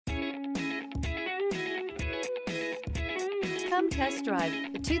Come test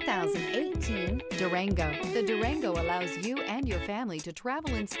drive the 2018 Durango. The Durango allows you and your family to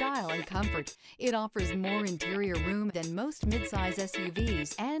travel in style and comfort. It offers more interior room than most midsize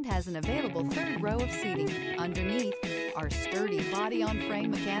SUVs and has an available third row of seating. Underneath are sturdy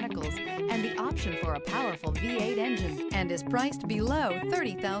body-on-frame mechanicals and the option for a powerful V8 engine, and is priced below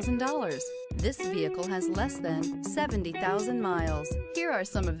 $30,000. This vehicle has less than 70,000 miles. Here are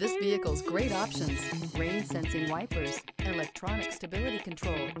some of this vehicle's great options: rain-sensing wipers, electronic stability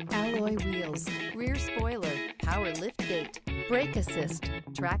control, alloy wheels, rear spoiler, power liftgate, brake assist,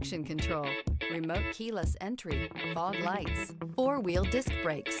 traction control, remote keyless entry, fog lights, four-wheel disc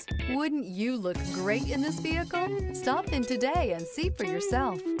brakes. Wouldn't you look great in this vehicle? Stop in today and see for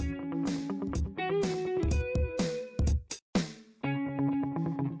yourself.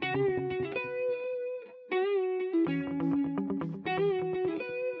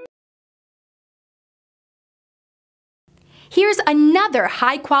 Here's another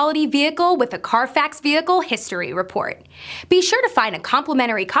high-quality vehicle with a Carfax Vehicle History Report. Be sure to find a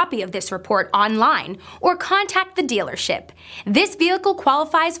complimentary copy of this report online or contact the dealership. This vehicle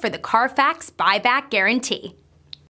qualifies for the Carfax Buyback Guarantee.